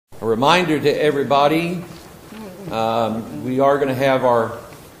A reminder to everybody, we are going to have our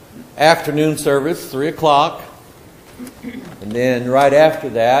afternoon service, 3 o'clock. And then right after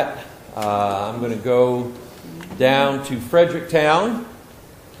that, I'm going to go down to Fredericktown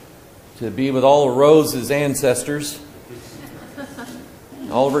to be with all of Rose's ancestors,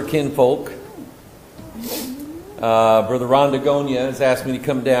 all of her kinfolk. Brother Rondagonia has asked me to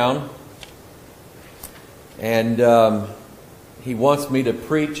come down, and he wants me to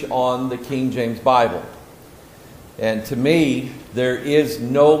preach on the King James Bible. And to me, there is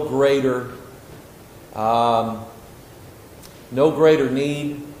no greater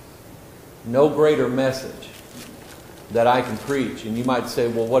need, no greater message that I can preach. And you might say,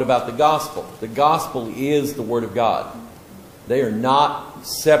 well, what about the gospel? The gospel is the Word of God. They are not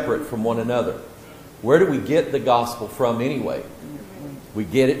separate from one another. Where do we get the gospel from anyway? We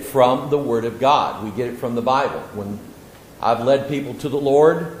get it from the Word of God. We get it from the Bible. When I've led people to the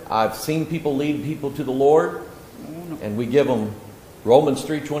Lord, I've seen people lead people to the Lord, and we give them Romans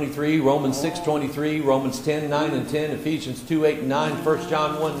 3:23, Romans 6:23, Romans 10:9 and 10, Ephesians 2:8 and 9, 1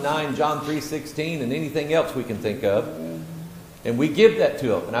 John 1:9, John 3:16, and anything else we can think of. And we give that to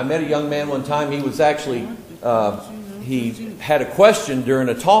them. And I met a young man one time. He was actually, he had a question during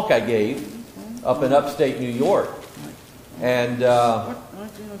a talk I gave up in upstate New York. And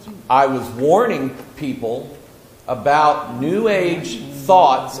I was warning people about New Age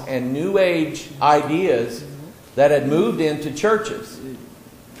thoughts and New Age ideas that had moved into churches.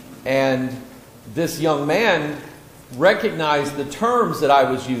 And this young man recognized the terms that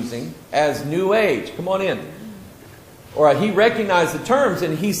I was using as New Age. Come on in. Or he recognized the terms,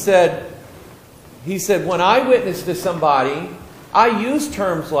 and he said, when I witness to somebody, I use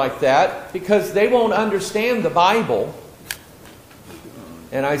terms like that because they won't understand the Bible.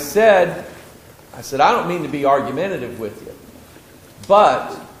 And I said, I don't mean to be argumentative with you,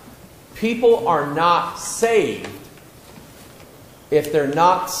 but people are not saved if they're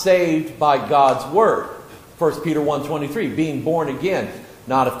not saved by God's Word. 1 Peter 1:23, being born again,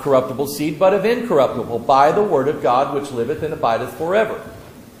 not of corruptible seed, but of incorruptible, by the Word of God, which liveth and abideth forever.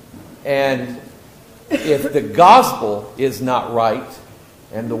 And if the gospel is not right,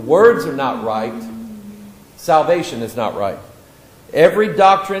 and the words are not right, salvation is not right. Every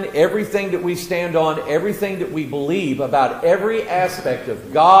doctrine, everything that we stand on, everything that we believe about every aspect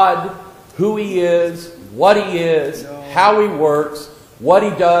of God, who He is, what He is, how He works, what He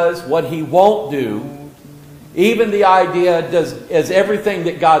does, what He won't do, even the idea as everything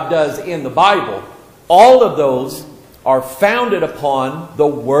that God does in the Bible, all of those are founded upon the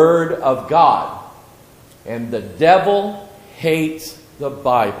Word of God. And the devil hates the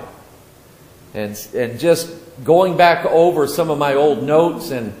Bible. And just going back over some of my old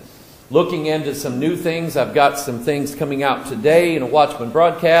notes and looking into some new things, I've got some things coming out today in a Watchman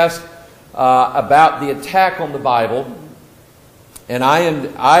broadcast about the attack on the Bible. And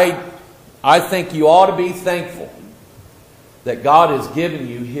I think you ought to be thankful that God has given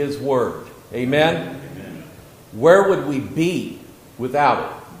you His Word. Amen? Amen. Where would we be without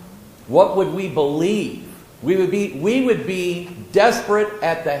it? What would we believe? We would be desperate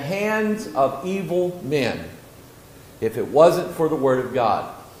at the hands of evil men if it wasn't for the Word of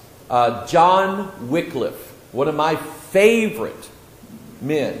God. John Wycliffe, one of my favorite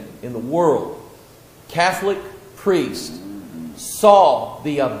men in the world, Catholic priest, saw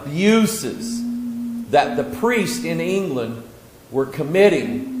the abuses that the priests in England were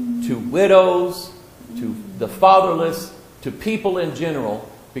committing to widows, to the fatherless, to people in general,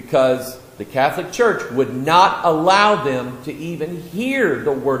 because the Catholic Church would not allow them to even hear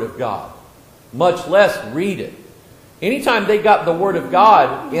the Word of God, much less read it. Anytime they got the Word of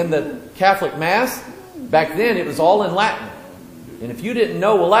God in the Catholic Mass, back then it was all in Latin. And if you didn't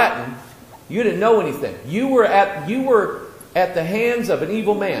know Latin, you didn't know anything. You were at the hands of an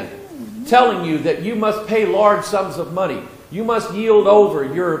evil man telling you that you must pay large sums of money. You must yield over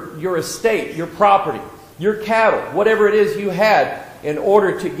your estate, your property, your cattle, whatever it is you had, in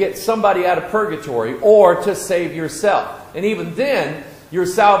order to get somebody out of purgatory or to save yourself. And even then, your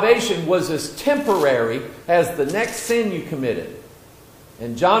salvation was as temporary as the next sin you committed.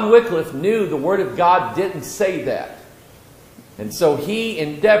 And John Wycliffe knew the Word of God didn't say that. And so he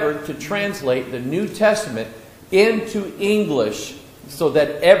endeavored to translate the New Testament into English so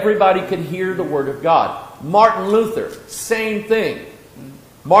that everybody could hear the Word of God. Martin Luther, same thing.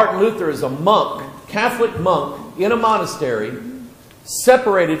 Martin Luther is a monk, Catholic monk, in a monastery,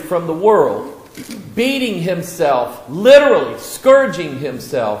 separated from the world, beating himself, literally scourging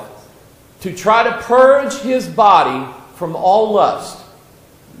himself, to try to purge his body from all lust.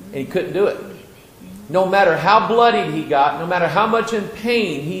 And he couldn't do it. no matter how bloodied he got, no matter how much in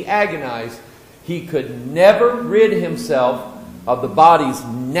pain he agonized, he could never rid himself of the body's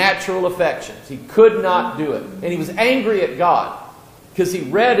natural affections. He could not do it. And he was angry at God because he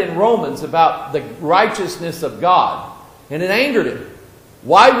read in Romans about the righteousness of God. And it angered him.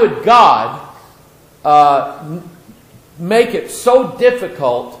 Why would God make it so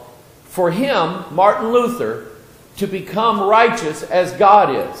difficult for him, Martin Luther, to become righteous as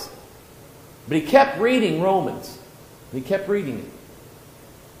God is? But he kept reading Romans. He kept reading it.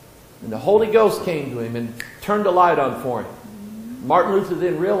 And the Holy Ghost came to him and turned a light on for him. Martin Luther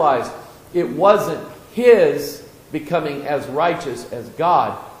then realized it wasn't his becoming as righteous as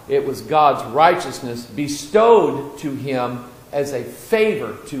God. It was God's righteousness bestowed to him as a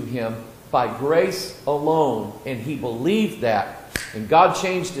favor to him by grace alone. And he believed that. And God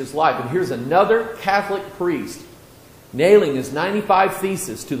changed his life. And here's another Catholic priest nailing his 95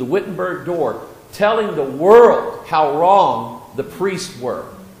 Theses to the Wittenberg door, telling the world how wrong the priests were.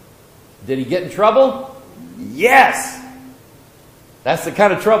 Did he get in trouble? Yes! That's the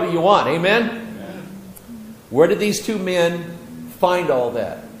kind of trouble you want. Amen? Amen. Where did these two men find all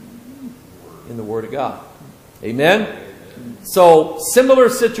that? In the Word of God. Amen? Amen. So, similar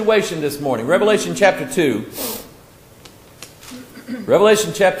situation this morning. Revelation chapter 2.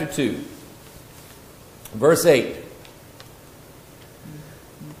 Revelation chapter 2. Verse 8.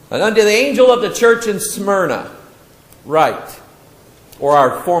 And unto the angel of the church in Smyrna, write. Or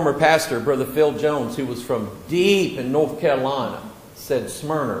our former pastor, Brother Phil Jones, who was from deep in North Carolina, said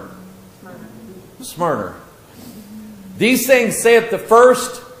Smyrna. Smyrna. These things saith the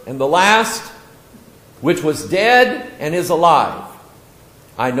first and the last, which was dead and is alive.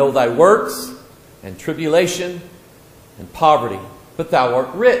 I know thy works and tribulation and poverty, but thou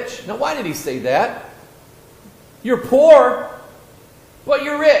art rich. Now why did he say that? You're poor, but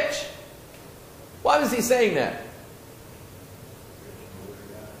you're rich. Why was he saying that?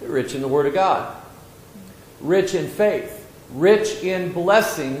 You're rich in the Word of God. Rich in faith. Rich in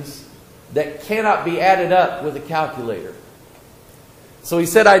blessings that cannot be added up with a calculator. So he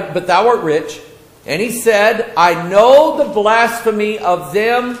said, but thou art rich. And he said, I know the blasphemy of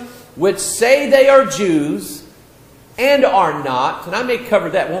them which say they are Jews and are not. And I may cover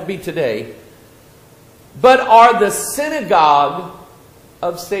that, won't be today. But are the synagogue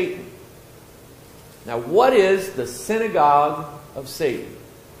of Satan. Now what is the synagogue of Satan?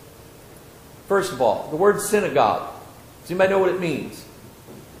 First of all, the word synagogue. Does anybody know what it means?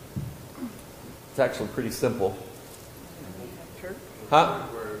 It's actually pretty simple. Church? Huh?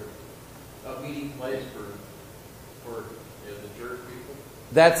 A meeting place for the church people?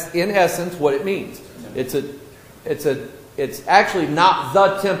 That's in essence what it means. It's actually not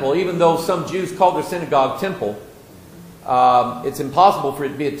the temple, even though some Jews call their synagogue temple. It's impossible for it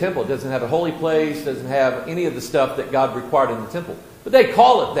to be a temple. It doesn't have a holy place, doesn't have any of the stuff that God required in the temple. But they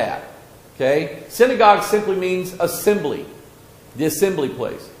call it that. Okay? Synagogue simply means assembly. The assembly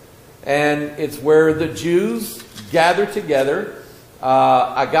place. And it's where the Jews gather together.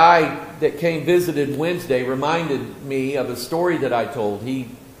 A guy that came visited Wednesday reminded me of a story that I told. He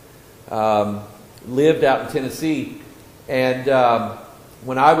lived out in Tennessee. And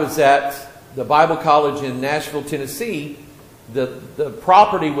when I was at the Bible College in Nashville, Tennessee, the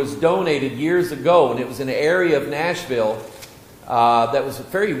property was donated years ago. And it was in an area of Nashville that was a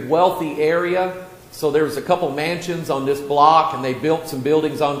very wealthy area. So there was a couple mansions on this block, and they built some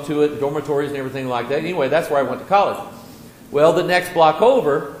buildings onto it, dormitories and everything like that. Anyway, that's where I went to college. Well, the next block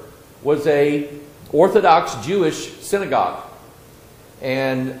over was a Orthodox Jewish synagogue.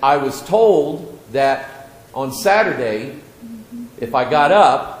 And I was told that on Saturday, if I got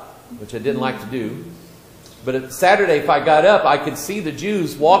up, which I didn't like to do, but Saturday if I got up, I could see the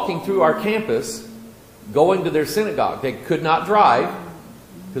Jews walking through our campus going to their synagogue. They could not drive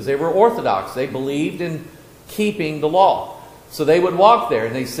because they were Orthodox. They believed in keeping the law. So they would walk there,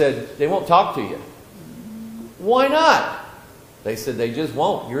 and they said, they won't talk to you. Why not? They said, they just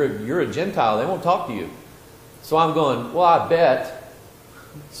won't. You're a Gentile. They won't talk to you. So I'm going, well, I bet.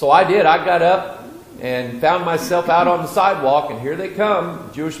 So I did. I got up and found myself out on the sidewalk, and here they come,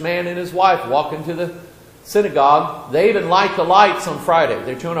 a Jewish man and his wife walking to the synagogue. They even light the lights on Friday.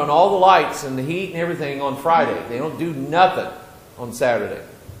 They turn on all the lights and the heat and everything on Friday. They don't do nothing on Saturday.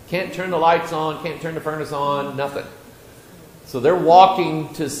 Can't turn the lights on, can't turn the furnace on, nothing. So they're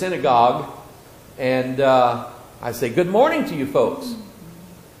walking to synagogue, and I say, good morning to you folks.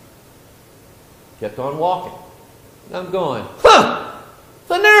 Kept on walking. And I'm going,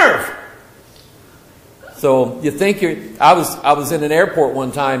 the nerve! So you think I was in an airport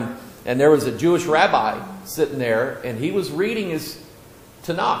one time, and there was a Jewish rabbi sitting there, and he was reading his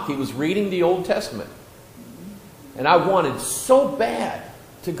Tanakh. He was reading the Old Testament. And I wanted so bad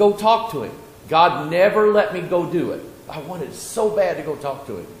to go talk to him. God never let me go do it. I wanted so bad to go talk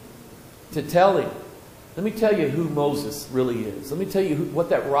to him. To tell him, let me tell you who Moses really is. Let me tell you what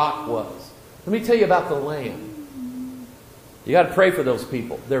that rock was. Let me tell you about the Lamb. You got to pray for those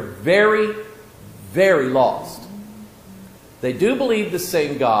people. They're very, very lost. They do believe the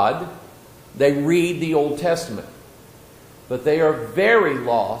same God. They read the Old Testament. But they are very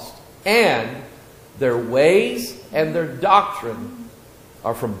lost, and their ways and their doctrine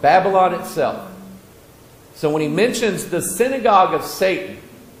are from Babylon itself. So when he mentions the synagogue of Satan,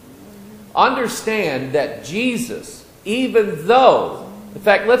 understand that Jesus, even though, in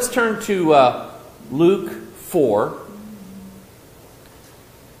fact, let's turn to Luke 4.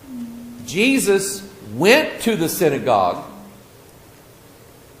 Jesus went to the synagogue,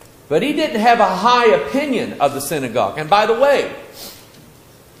 but he didn't have a high opinion of the synagogue. And by the way,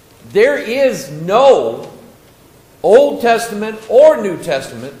 there is no Old Testament or New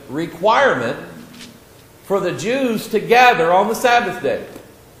Testament requirement for the Jews to gather on the Sabbath day.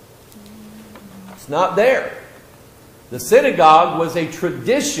 It's not there. The synagogue was a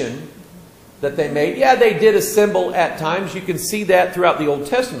tradition that they made. Yeah, they did assemble at times. You can see that throughout the Old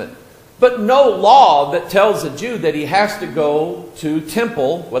Testament. But no law that tells a Jew that he has to go to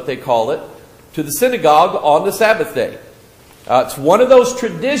temple, what they call it, to the synagogue on the Sabbath day. It's one of those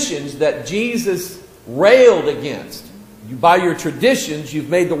traditions that Jesus railed against. By your traditions, you've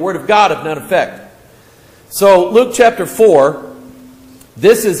made the Word of God of none effect. So Luke chapter 4,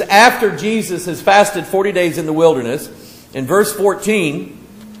 this is after Jesus has fasted 40 days in the wilderness. In verse 14,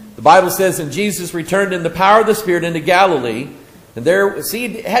 the Bible says, and Jesus returned in the power of the Spirit into Galilee. And there, see,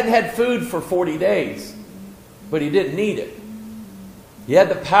 he hadn't had food for 40 days, but he didn't need it. He had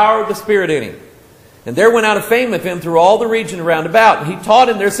the power of the Spirit in him. And there went out a fame of him through all the region around about. And he taught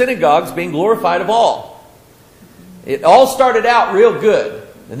in their synagogues, being glorified of all. It all started out real good,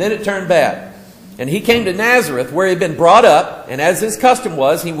 and then it turned bad. And he came to Nazareth, where he had been brought up, and as his custom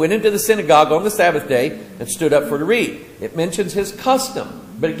was, he went into the synagogue on the Sabbath day and stood up for to read. It mentions his custom.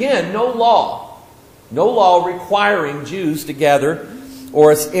 But again, no law. No law requiring Jews to gather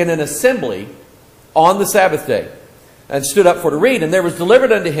or in an assembly on the Sabbath day. And stood up for to read. And there was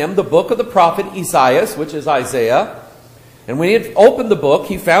delivered unto him the book of the prophet Isaiah, which is Isaiah. And when he had opened the book,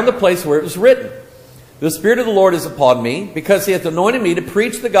 he found the place where it was written, the Spirit of the Lord is upon me, because he hath anointed me to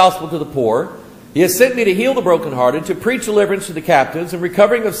preach the gospel to the poor. He has sent me to heal the brokenhearted, to preach deliverance to the captives, and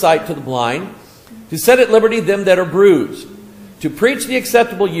recovering of sight to the blind, to set at liberty them that are bruised, to preach the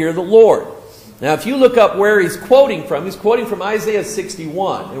acceptable year of the Lord. Now, if you look up where he's quoting from Isaiah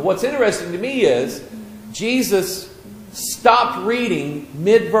 61. And what's interesting to me is Jesus stopped reading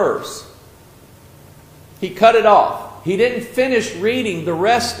mid-verse. He cut it off. He didn't finish reading the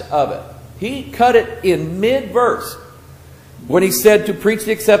rest of it. He cut it in mid-verse. When he said to preach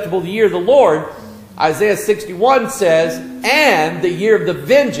the acceptable year of the Lord, Isaiah 61 says, and the year of the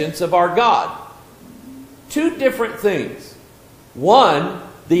vengeance of our God. Two different things. One,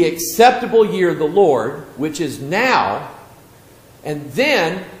 the acceptable year of the Lord, which is now. And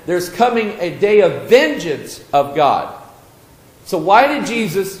then there's coming a day of vengeance of God. So why did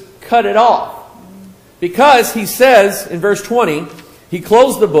Jesus cut it off? Because he says in verse 20, he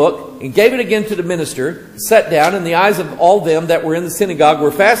closed the book and gave it again to the minister, sat down, and the eyes of all them that were in the synagogue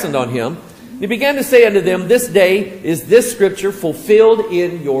were fastened on him. And he began to say unto them, this day is this scripture fulfilled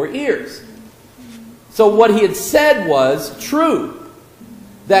in your ears. So what he had said was true.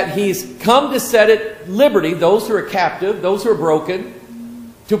 That he's come to set at liberty those who are captive, those who are broken,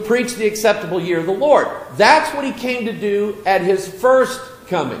 to preach the acceptable year of the Lord. That's what he came to do at his first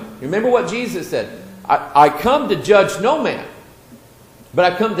coming. Remember what Jesus said, I come to judge no man,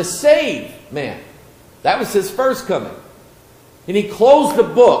 but I come to save man. That was his first coming. And he closed the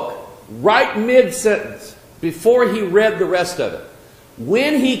book right mid-sentence before he read the rest of it.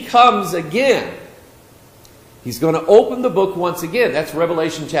 When he comes again, he's going to open the book once again. That's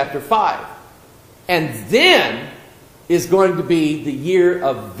Revelation chapter 5. And then is going to be the year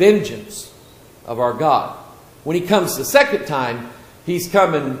of vengeance of our God. When he comes the second time, he's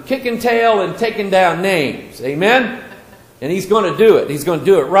coming kicking tail and taking down names. Amen? And he's going to do it. He's going to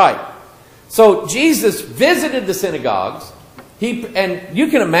do it right. So Jesus visited the synagogues. And you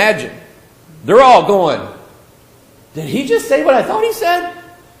can imagine, they're all going, did he just say what I thought he said?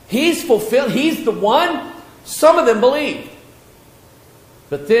 He's fulfilled. He's the one. Some of them believed.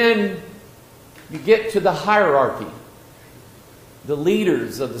 But then you get to the hierarchy. The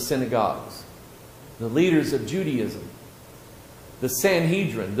leaders of the synagogues. The leaders of Judaism. The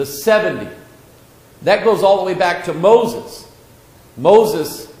Sanhedrin. The 70. That goes all the way back to Moses.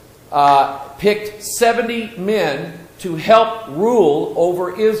 Moses picked 70 men to help rule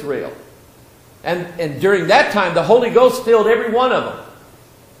over Israel. And during that time, the Holy Ghost filled every one of them.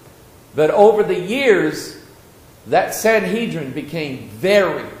 But over the years, that Sanhedrin became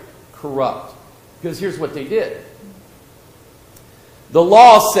very corrupt. Because here's what they did. The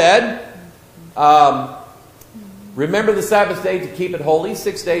law said, remember the Sabbath day to keep it holy.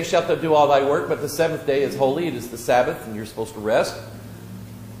 6 days shalt thou do all thy work, but the seventh day is holy. It is the Sabbath, and you're supposed to rest.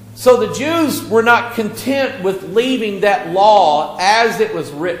 So the Jews were not content with leaving that law as it was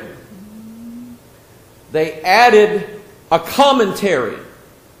written. They added a commentary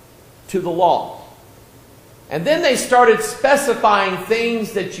to the law. And then they started specifying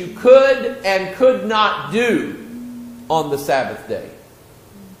things that you could and could not do on the Sabbath day.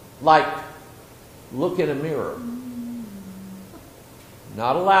 Like, look in a mirror.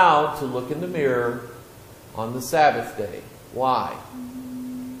 Not allowed to look in the mirror on the Sabbath day. Why?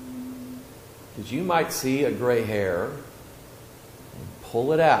 Because you might see a gray hair and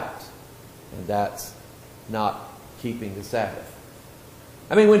pull it out. And that's not keeping the Sabbath.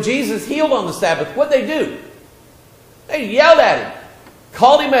 I mean, when Jesus healed on the Sabbath, what did they do? They yelled at him,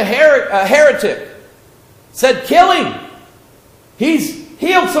 called him a heretic, said, kill him. He's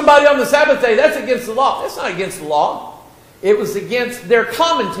healed somebody on the Sabbath day. That's against the law. That's not against the law. It was against their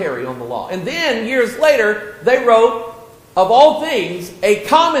commentary on the law. And then, years later, they wrote, of all things, a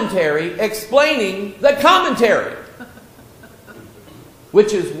commentary explaining the commentary.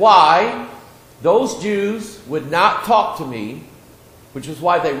 Which is why those Jews would not talk to me, which is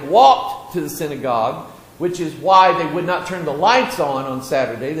why they walked to the synagogue, which is why they would not turn the lights on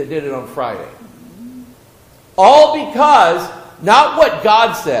Saturday. They did it on Friday. All because, not what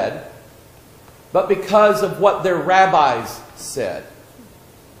God said, but because of what their rabbis said.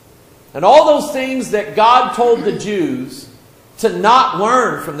 And all those things that God told the Jews to not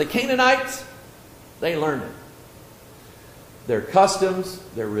learn from the Canaanites, they learned it. Their customs,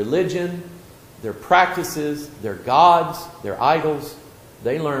 their religion, their practices, their gods, their idols,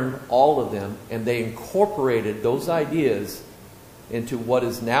 they learned all of them, and they incorporated those ideas into what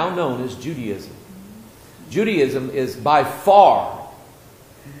is now known as Judaism. Judaism is by far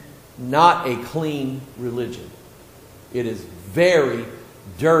not a clean religion. It is very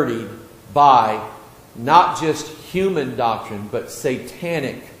dirtied by not just human doctrine, but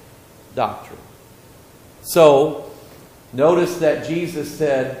satanic doctrine. So, notice that Jesus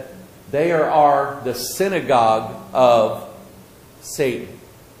said, they are the synagogue of Satan.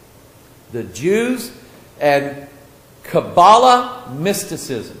 The Jews and Kabbalah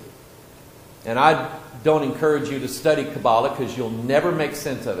mysticism. And I don't encourage you to study Kabbalah because you'll never make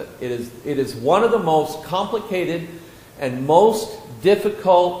sense of it. It is one of the most complicated and most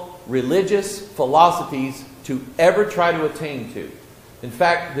difficult religious philosophies to ever try to attain to. In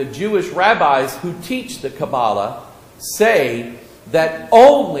fact, the Jewish rabbis who teach the Kabbalah say that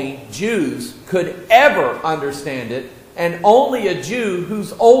only Jews could ever understand it, and only a Jew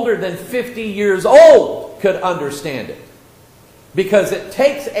who's older than 50 years old could understand it. Because it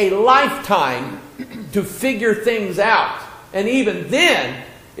takes a lifetime to figure things out. And even then,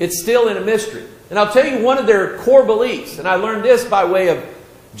 it's still in a mystery. And I'll tell you one of their core beliefs, and I learned this by way of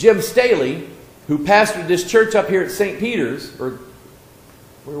Jim Staley, who pastored this church up here at St. Peter's, or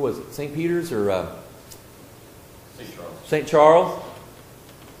where was it? St. Peter's or St. Charles. St. Charles.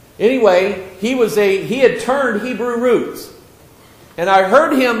 Anyway, he had turned Hebrew roots. And I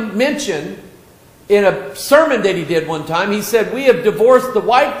heard him mention in a sermon that he did one time, he said, we have divorced the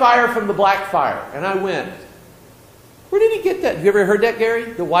white fire from the black fire. And I went, where did he get that? Have you ever heard that,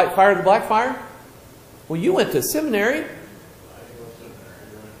 Gary? The white fire and the black fire? Well, you went to seminary. I didn't go to seminary.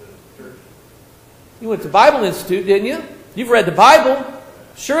 I went to church. You went to Bible Institute, didn't you? You've read the Bible.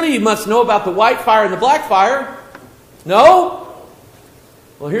 Surely you must know about the white fire and the black fire. No?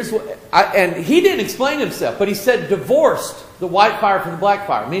 Well, here's what... and he didn't explain himself, but he said divorced the white fire from the black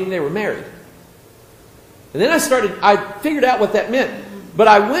fire, meaning they were married. And then I figured out what that meant. But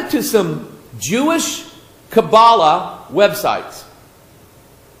I went to some Jewish Kabbalah websites.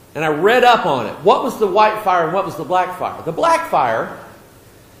 And I read up on it. What was the white fire and what was the black fire? The black fire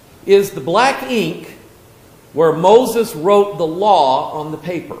is the black ink where Moses wrote the law on the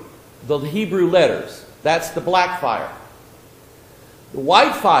paper. The Hebrew letters. That's the black fire. The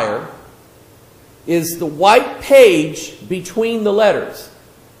white fire is the white page between the letters.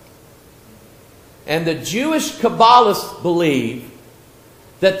 And the Jewish Kabbalists believe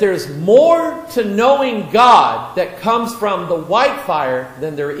that there's more to knowing God that comes from the white fire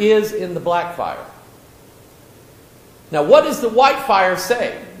than there is in the black fire. Now, what does the white fire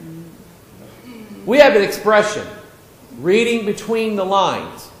say? We have an expression, reading between the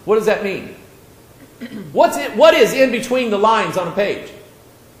lines. What does that mean? What is in between the lines on a page?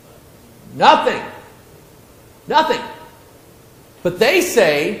 Nothing. Nothing. But they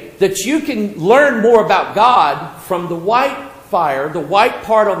say that you can learn more about God from the white fire, the white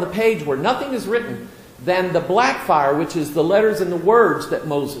part on the page where nothing is written, than the black fire, which is the letters and the words that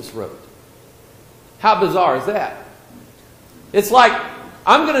Moses wrote. How bizarre is that? It's like,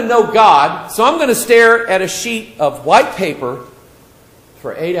 I'm going to know God, so I'm going to stare at a sheet of white paper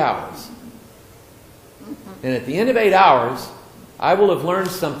for 8 hours. And at the end of 8 hours, I will have learned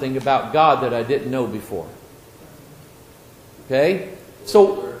something about God that I didn't know before. Okay?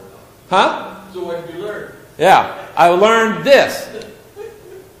 So, huh? So what did you learn? Yeah, I learned this. You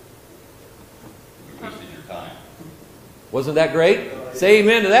wasted your time. Wasn't that great? Say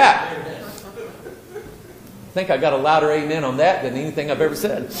amen to that. I think I got a louder amen on that than anything I've ever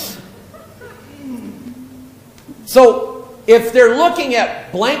said. So, if they're looking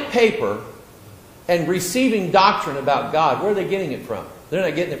at blank paper and receiving doctrine about God, where are they getting it from? They're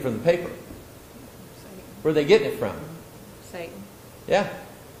not getting it from the paper. Where are they getting it from? Satan. Yeah.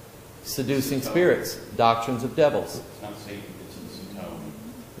 Seducing spirits, doctrines of devils. It's not Satan, it's in some tone.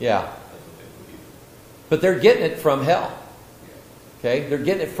 Yeah. That's what they believe. But they're getting it from hell. Okay? They're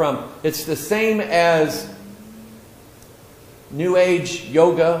getting it from... It's the same as New Age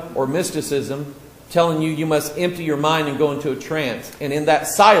yoga or mysticism telling you must empty your mind and go into a trance. And in that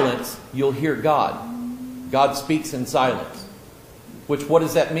silence, you'll hear God. God speaks in silence. Which, what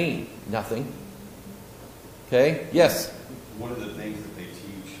does that mean? Nothing. Okay? Yes? One of the things that they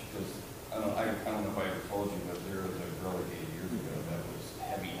teach, because I don't know if I ever told you, but there was a girl like 8 years ago that was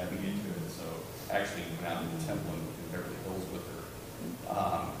heavy into it. So actually went out to the temple in Beverly Hills with her.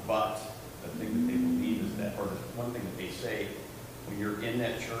 But the thing that they believe is that, or the one thing that they say, when you're in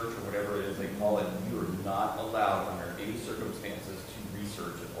that church or whatever it is they call it, you are not allowed under any circumstances to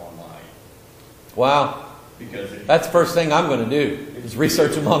research it online. Wow. Because that's the first thing I'm going to do, is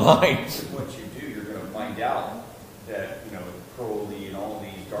research them online. What you do, you're going to find out that, Crowley and all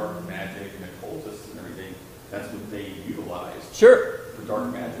these dark magic and occultists and everything, that's what they utilized. Sure. For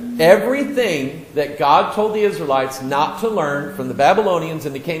dark magic. Everything that God told the Israelites not to learn from the Babylonians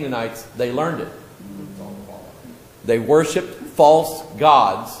and the Canaanites, they learned it. They worshipped false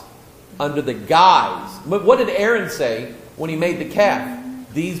gods under the guise. But what did Aaron say when he made the calf?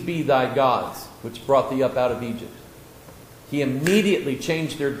 These be thy gods, which brought thee up out of Egypt. He immediately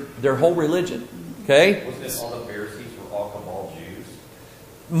changed their whole religion. Okay? Wasn't it all the Pharisees were all Cabal Jews?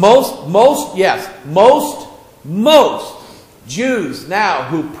 Most Jews now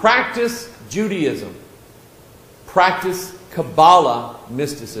who practice Judaism practice Kabbalah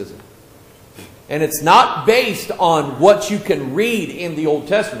mysticism. And it's not based on what you can read in the Old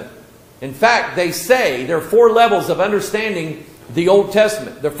Testament. In fact, they say there are 4 levels of understanding the Old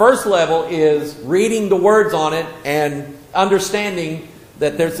Testament. The first level is reading the words on it and understanding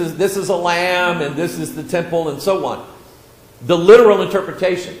that this is a lamb and this is the temple and so on. The literal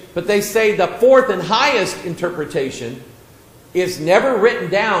interpretation. But they say the 4th and highest interpretation is never written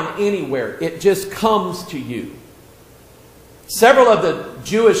down anywhere. It just comes to you. Several of the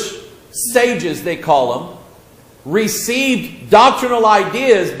Jewish sages, they call them, received doctrinal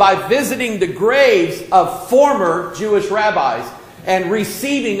ideas by visiting the graves of former Jewish rabbis and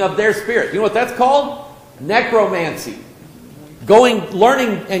receiving of their spirit. You know what that's called? Necromancy.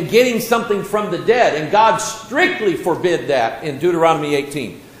 Learning and getting something from the dead. And God strictly forbid that in Deuteronomy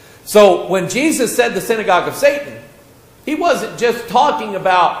 18. So when Jesus said the synagogue of Satan, He wasn't just talking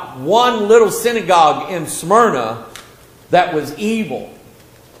about one little synagogue in Smyrna that was evil.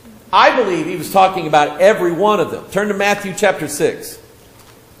 I believe He was talking about every one of them. Turn to Matthew chapter 6.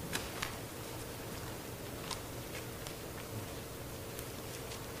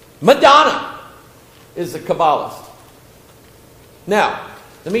 Madonna is a Kabbalist. Now,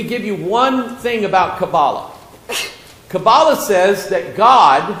 let me give you one thing about Kabbalah. Kabbalah says that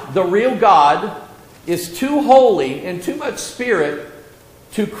God, the real God, is too holy and too much spirit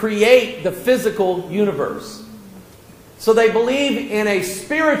to create the physical universe. So they believe in a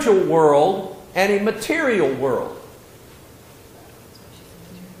spiritual world and a material world.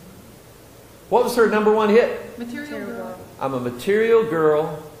 What was her number 1 hit? Material girl. I'm a material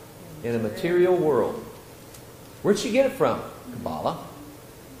girl in a material world. Where'd she get it from? Kabbalah.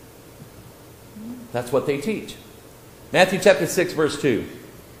 That's what they teach. Matthew chapter 6 verse 2.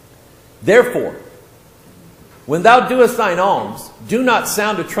 Therefore, when thou doest thine alms, do not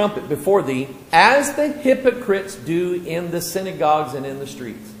sound a trumpet before thee, as the hypocrites do in the synagogues and in the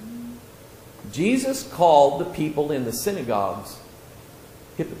streets. Jesus called the people in the synagogues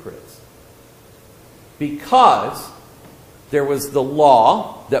hypocrites. Because there was the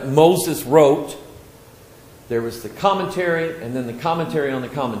law that Moses wrote, there was the commentary, and then the commentary on the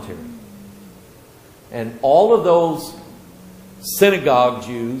commentary. And all of those synagogue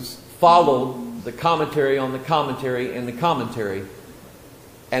Jews followed the commentary on the commentary and the commentary.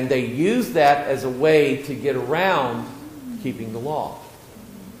 And they used that as a way to get around keeping the law.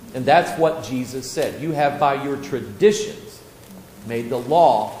 And that's what Jesus said. You have by your traditions made the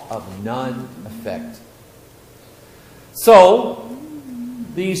law of none effect. So,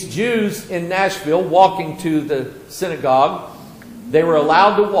 these Jews in Nashville walking to the synagogue, they were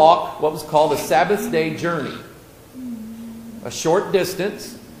allowed to walk what was called a Sabbath day journey. A short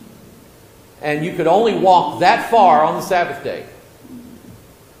distance. And you could only walk that far on the Sabbath day.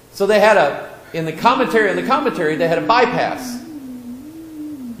 So they had in the commentary, they had a bypass.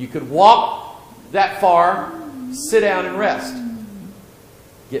 You could walk that far, sit down and rest.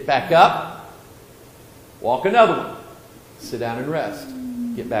 Get back up, walk another one, sit down and rest.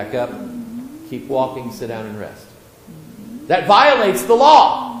 Get back up, keep walking, sit down and rest. That violates the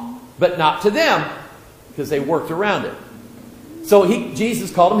law, but not to them, because they worked around it. So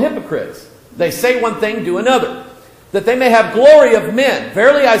Jesus called them hypocrites. They say one thing, do another. That they may have glory of men.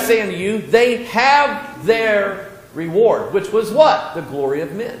 Verily I say unto you, they have their reward. Which was what? The glory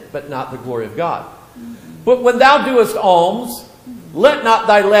of men, but not the glory of God. But when thou doest alms, let not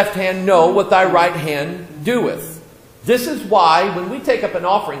thy left hand know what thy right hand doeth. This is why when we take up an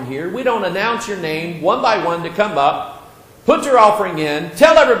offering here, we don't announce your name one by one to come up, put your offering in,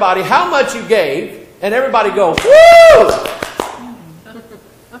 tell everybody how much you gave, and everybody go, woo!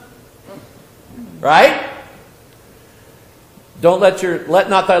 Right? Don't let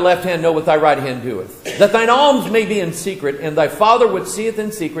not thy left hand know what thy right hand doeth. That thine alms may be in secret, and thy Father which seeth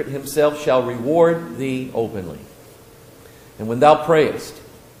in secret himself shall reward thee openly. And when thou prayest,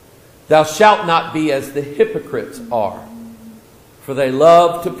 thou shalt not be as the hypocrites are. For they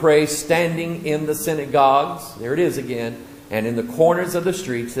love to pray standing in the synagogues, there it is again, and in the corners of the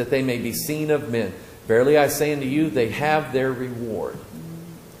streets, that they may be seen of men. Verily I say unto you, they have their reward.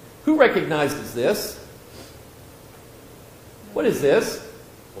 Who recognizes this? What is this?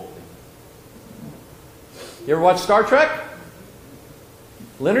 You ever watch Star Trek?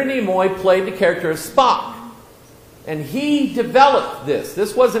 Leonard Nimoy played the character of Spock. And he developed this.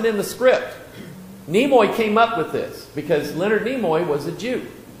 This wasn't in the script. Nimoy came up with this because Leonard Nimoy was a Jew.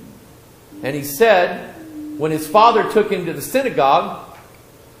 And he said when his father took him to the synagogue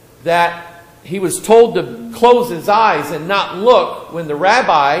that he was told to close his eyes and not look when the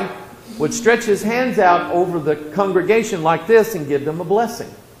rabbi would stretch his hands out over the congregation like this and give them a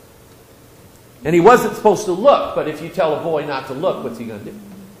blessing. And he wasn't supposed to look, but if you tell a boy not to look, what's he going to do?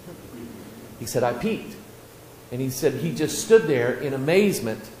 He said, I peeked. And he said he just stood there in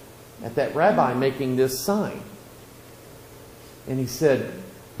amazement at that rabbi making this sign. And he said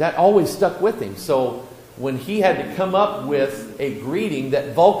that always stuck with him. So when he had to come up with a greeting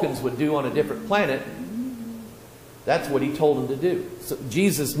that Vulcans would do on a different planet, that's what he told them to do. So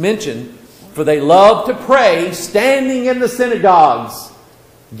Jesus mentioned, for they love to pray standing in the synagogues,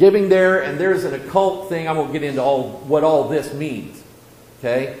 giving there, and there's an occult thing. I won't get into what all this means.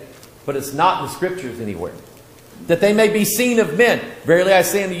 Okay? But it's not in the scriptures anywhere. That they may be seen of men. Verily I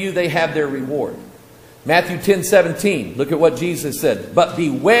say unto you, they have their reward. Matthew 10:17. Look at what Jesus said. But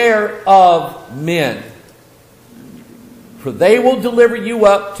beware of men, for they will deliver you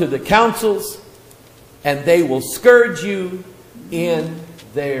up to the councils, and they will scourge you in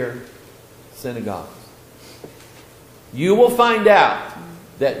their synagogues. You will find out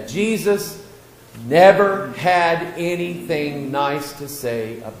that Jesus never had anything nice to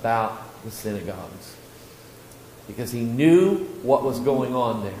say about the synagogues, because he knew what was going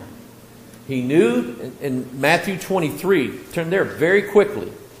on there. He knew in Matthew 23, turn there very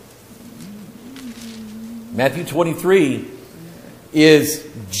quickly. Matthew 23 is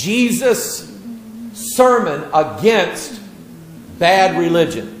Jesus' sermon against bad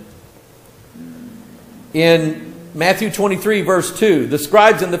religion. In Matthew 23 verse 2, the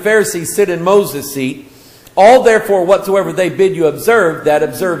scribes and the Pharisees sit in Moses' seat. All therefore whatsoever they bid you observe, that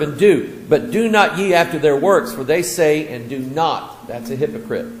observe and do. But do not ye after their works, for they say and do not. That's a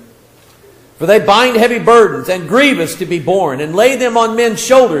hypocrite. For they bind heavy burdens and grievous to be borne, and lay them on men's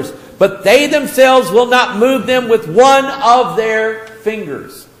shoulders, but they themselves will not move them with one of their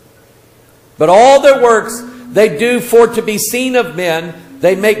fingers. But all their works they do for to be seen of men.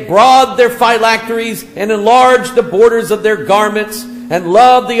 They make broad their phylacteries, and enlarge the borders of their garments, and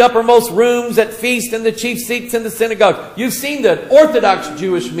love the uppermost rooms at feast and the chief seats in the synagogue. You've seen the Orthodox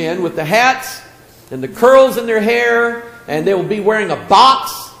Jewish men with the hats and the curls in their hair, and they will be wearing a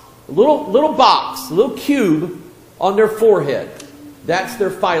box, a little box, a little cube on their forehead. That's their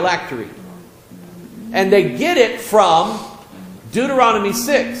phylactery. And they get it from Deuteronomy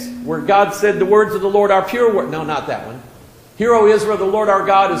 6, where God said, the words of the Lord are pure words. No, not that one. Hear, O Israel, the Lord our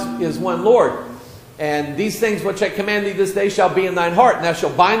God is one Lord. And these things which I command thee this day shall be in thine heart. And thou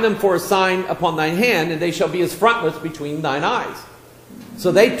shalt bind them for a sign upon thine hand, and they shall be as frontlets between thine eyes.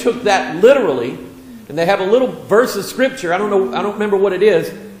 So they took that literally, and they have a little verse of scripture, I don't remember what it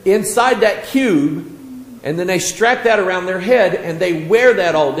is, inside that cube, and then they strap that around their head, and they wear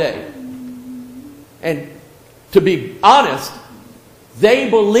that all day. And to be honest, they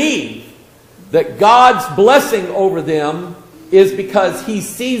believe that God's blessing over them is because He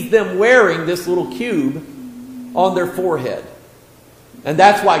sees them wearing this little cube on their forehead. And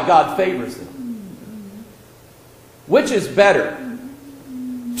that's why God favors them. Which is better?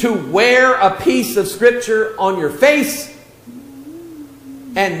 To wear a piece of scripture on your face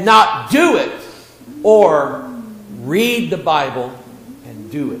and not do it, or read the Bible and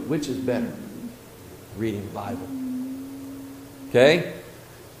do it? Which is better? Reading the Bible. Okay?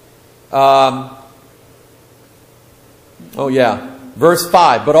 Oh yeah. Verse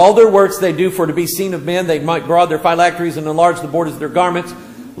 5. But all their works they do for to be seen of men. They might broaden their phylacteries and enlarge the borders of their garments.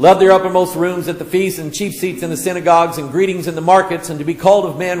 Love their uppermost rooms at the feasts and chief seats in the synagogues and greetings in the markets, and to be called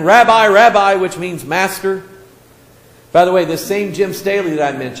of men, Rabbi, Rabbi, which means master. By the way, this same Jim Staley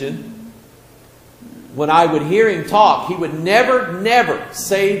that I mentioned, when I would hear him talk, he would never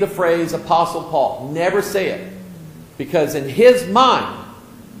say the phrase Apostle Paul. Never say it. Because in his mind,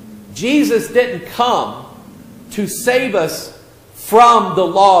 Jesus didn't come to save us from the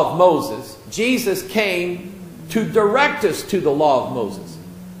law of Moses. Jesus came to direct us to the law of Moses.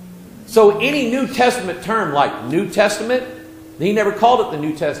 So any New Testament term like New Testament, he never called it the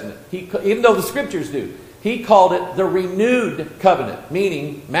New Testament. Even though the Scriptures do. He called it the renewed covenant,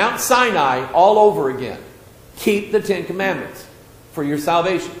 meaning Mount Sinai all over again. Keep the Ten Commandments for your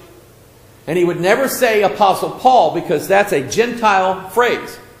salvation. And he would never say Apostle Paul, because that's a Gentile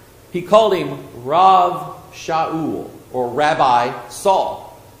phrase. He called him Rav Shaul, or Rabbi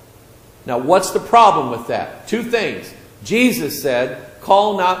Saul. Now what's the problem with that? Two things. Jesus said,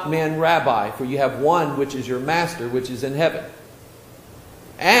 call not men rabbi, for you have one which is your master, which is in heaven.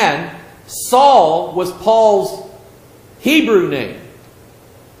 And Saul was Paul's Hebrew name.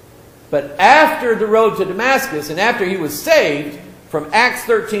 But after the road to Damascus, and after he was saved, from Acts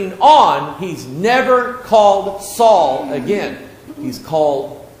 13 on, he's never called Saul again. He's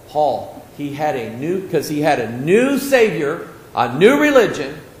called Paul. He had a new, because he had a new Savior, a new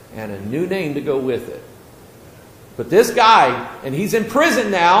religion, and a new name to go with it. But this guy, and he's in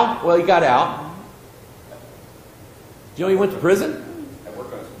prison now. Well, he got out. Do you know he went to prison? I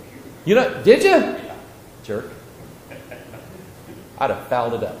work on his computer. You know, did you? Yeah. Jerk. I'd have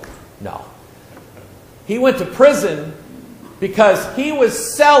fouled it up. No. He went to prison because he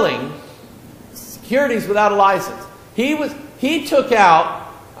was selling securities without a license. He took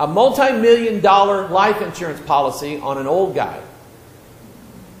out a multi-million-dollar life insurance policy on an old guy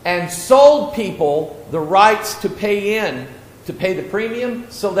and sold people the rights to pay the premium,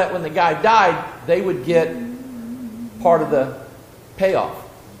 so that when the guy died, they would get part of the payoff.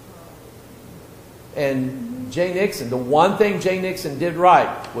 And Jay Nixon, the one thing Jay Nixon did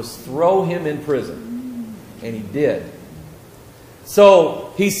right was throw him in prison. And he did.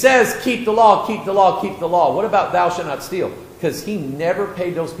 So he says, keep the law, keep the law, keep the law. What about thou shalt not steal? Because he never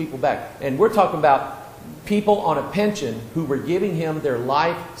paid those people back. And we're talking about people on a pension who were giving him their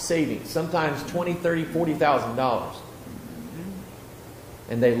life savings, sometimes $20,000, $30,000, $40,000.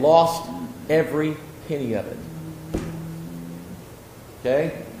 And they lost every penny of it.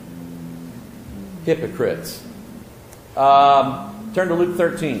 Okay? Hypocrites. Turn to Luke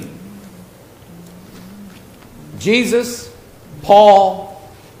 13. Jesus, Paul,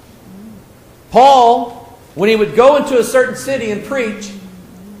 when he would go into a certain city and preach,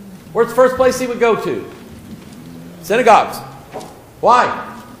 where's the first place he would go to? Synagogues.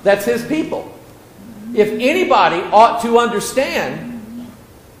 Why? That's his people. If anybody ought to understand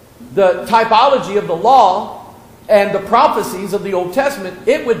the typology of the law and the prophecies of the Old Testament,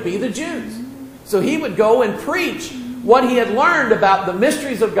 it would be the Jews. So he would go and preach what he had learned about the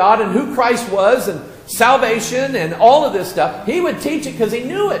mysteries of God and who Christ was and salvation and all of this stuff. He would teach it because he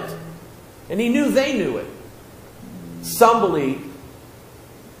knew it. And he knew they knew it. Some believed.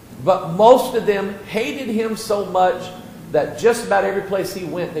 But most of them hated him so much that just about every place he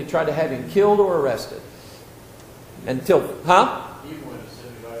went, they tried to have him killed or arrested. Until, huh? He went to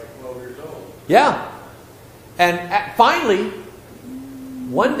synagogue at 12 years old. Yeah. And finally,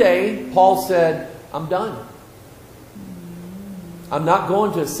 one day, Paul said, I'm done. I'm not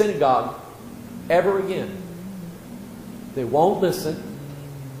going to a synagogue ever again. They won't listen.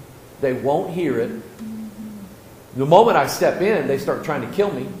 They won't hear it. The moment I step in, they start trying to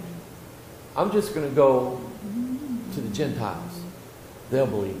kill me. I'm just going to go to the Gentiles. They'll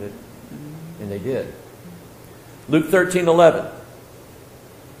believe it. And they did. Luke 13:11.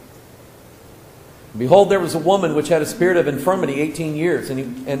 Behold, there was a woman which had a spirit of infirmity 18 years,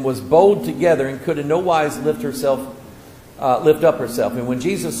 and was bowed together, and could in no wise lift up herself. And when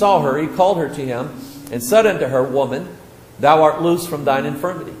Jesus saw her, he called her to him, and said unto her, Woman, thou art loosed from thine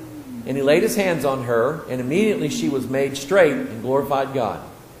infirmity. And he laid his hands on her, and immediately she was made straight, and glorified God.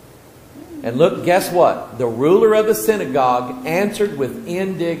 And look, guess what? The ruler of the synagogue answered with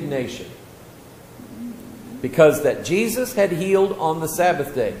indignation, because that Jesus had healed on the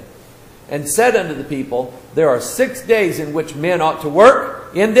Sabbath day, and said unto the people, There are 6 days in which men ought to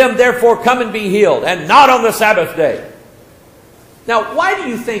work. In them therefore come and be healed, and not on the Sabbath day. Now, why do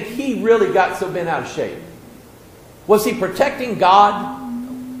you think he really got so bent out of shape? Was he protecting God?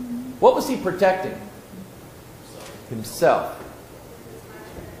 What was he protecting? Himself.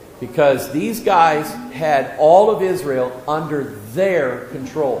 Because these guys had all of Israel under their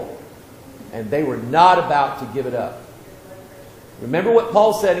control. And they were not about to give it up. Remember what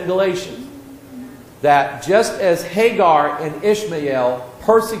Paul said in Galatians. That just as Hagar and Ishmael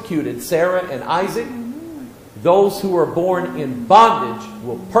persecuted Sarah and Isaac, those who are born in bondage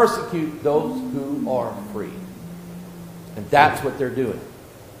will persecute those who are free. And that's what they're doing.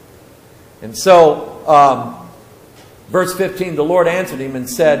 And so, verse 15, the Lord answered him and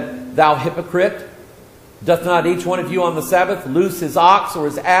said, Thou hypocrite, doth not each one of you on the Sabbath loose his ox or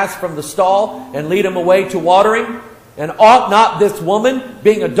his ass from the stall and lead him away to watering? And ought not this woman,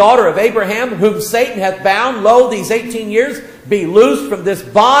 being a daughter of Abraham, whom Satan hath bound, lo, these 18 years, be loosed from this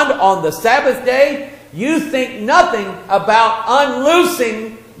bond on the Sabbath day? You think nothing about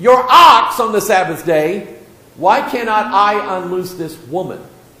unloosing your ox on the Sabbath day. Why cannot I unloose this woman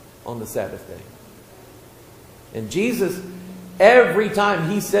on the Sabbath day? And Jesus, every time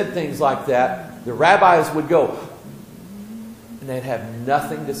he said things like that, the rabbis would go, and they'd have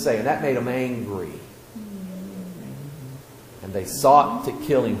nothing to say. And that made them angry. And they sought to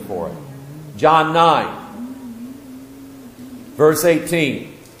kill him for it. John 9, verse 18.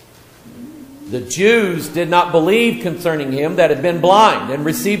 The Jews did not believe concerning him that had been blind and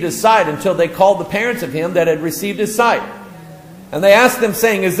received his sight, until they called the parents of him that had received his sight. And they asked them,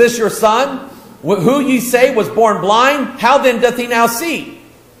 saying, Is this your son, who ye say was born blind? How then doth he now see?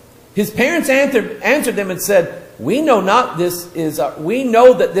 His parents answered them and said, We know that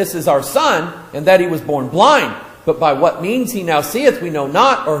this is our son, and that he was born blind. But by what means he now seeth we know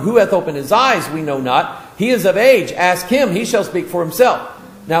not, or who hath opened his eyes we know not. He is of age. Ask him, he shall speak for himself.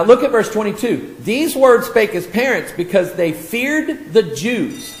 Now look at verse 22. These words spake his parents, because they feared the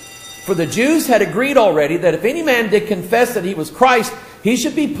Jews. For the Jews had agreed already that if any man did confess that he was Christ, he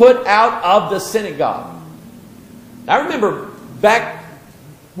should be put out of the synagogue. I remember back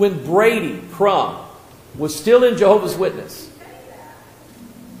when Brady Crumb was still in Jehovah's Witness.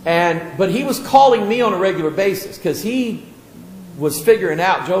 But he was calling me on a regular basis because he was figuring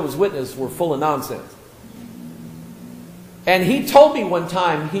out Jehovah's Witnesses were full of nonsense. And he told me one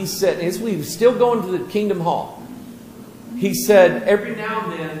time, he said, as we were still going to the Kingdom Hall, he said, every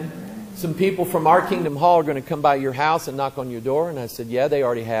now and then, some people from our Kingdom Hall are going to come by your house and knock on your door. And I said, yeah, they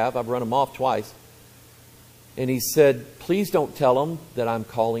already have. I've run them off twice. And he said, please don't tell them that I'm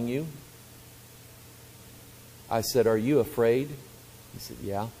calling you. I said, are you afraid? He said,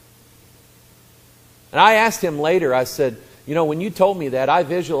 yeah. And I asked him later, I said, you know, when you told me that, I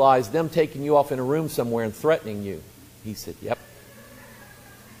visualized them taking you off in a room somewhere and threatening you. He said, yep.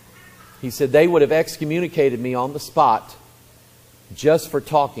 He said, they would have excommunicated me on the spot just for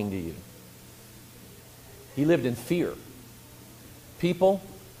talking to you. He lived in fear. People,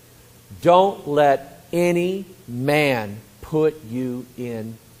 don't let any man put you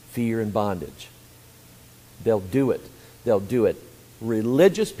in fear and bondage. They'll do it. They'll do it.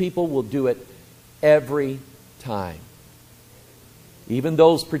 Religious people will do it every time. Even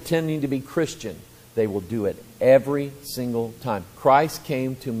those pretending to be Christian, they will do it every single time. Christ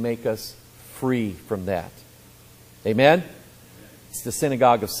came to make us free from that. Amen? It's the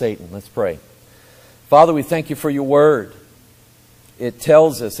synagogue of Satan. Let's pray. Father, we thank you for your word. It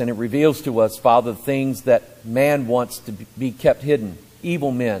tells us and it reveals to us, Father, things that man wants to be kept hidden.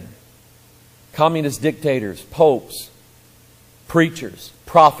 Evil men, communist dictators, popes, preachers,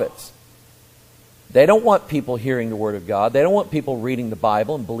 prophets. They don't want people hearing the Word of God. They don't want people reading the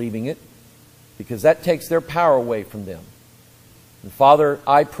Bible and believing it, because that takes their power away from them. And Father,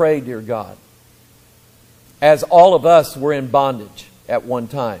 I pray, dear God, as all of us were in bondage at one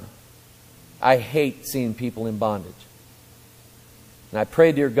time, I hate seeing people in bondage. And I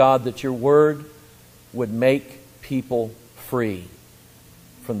pray, dear God, that your Word would make people free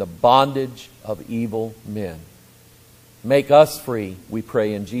from the bondage of evil men. Make us free, we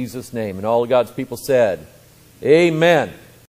pray in Jesus' name. And all of God's people said, Amen.